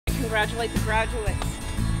congratulate the graduates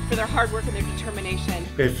for their hard work and their determination.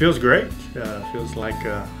 It feels great. Feels like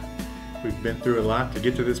we've been through a lot to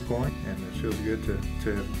get to this point, and it feels good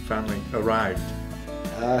to have finally arrived.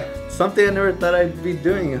 Something I never thought I'd be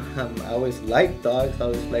doing. I always liked dogs, I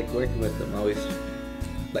always liked working with them, I always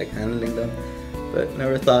liked handling them, but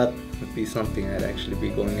never thought it would be something I'd actually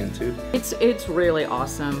be going into. It's really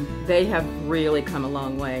awesome. They have really come a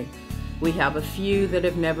long way. We have a few that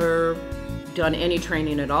have never done any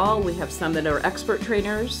training at all. We have some that are expert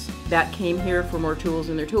trainers that came here for more tools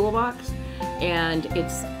in their toolbox, and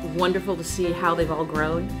it's wonderful to see how they've all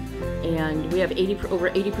grown. And we have over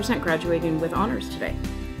 80% graduating with honors today.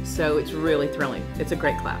 So it's really thrilling. It's a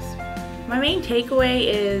great class. My main takeaway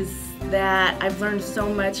is that I've learned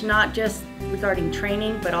so much, not just regarding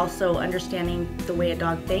training, but also understanding the way a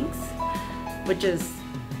dog thinks, which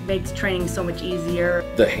makes training so much easier.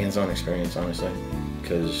 The hands-on experience, honestly,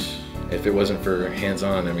 because if it wasn't for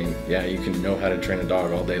hands-on, I mean, yeah, you can know how to train a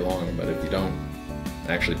dog all day long, but if you don't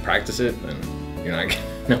actually practice it, then you're not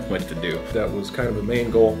gonna know what to do. That was kind of a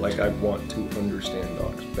main goal. Like, I want to understand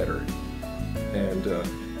dogs better,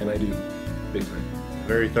 and I do, big time.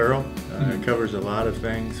 Very thorough. It covers a lot of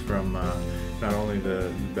things, from not only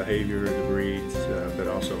the behavior of the breeds, but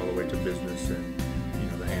also all the way to business and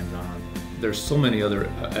the hands-on. There's so many other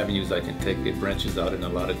avenues I can take. It branches out in a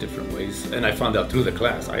lot of different ways, and I found out through the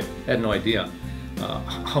class. I had no idea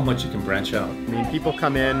how much you can branch out. I mean, people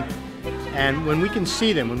come in, and when we can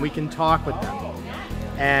see them, when we can talk with them,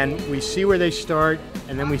 and we see where they start,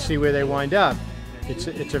 and then we see where they wind up, it's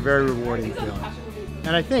a very rewarding feeling.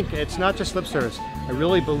 And I think it's not just lip service. I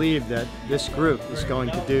really believe that this group is going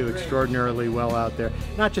to do extraordinarily well out there,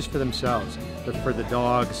 not just for themselves, but for the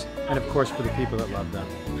dogs, and of course for the people that love them.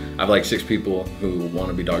 I have like 6 people who want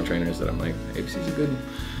to be dog trainers that I'm like, ABC's a good,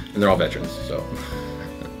 and they're all veterans, so.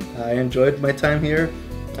 I enjoyed my time here.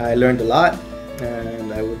 I learned a lot,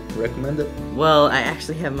 and I would recommend it. Well, I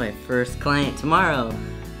actually have my first client tomorrow.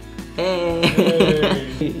 Hey!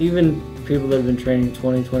 Hey. Even people that have been training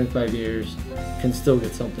 20, 25 years can still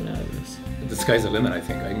get something out of this. The sky's the limit, I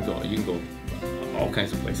think. You can go all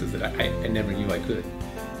kinds of places that I never knew I could.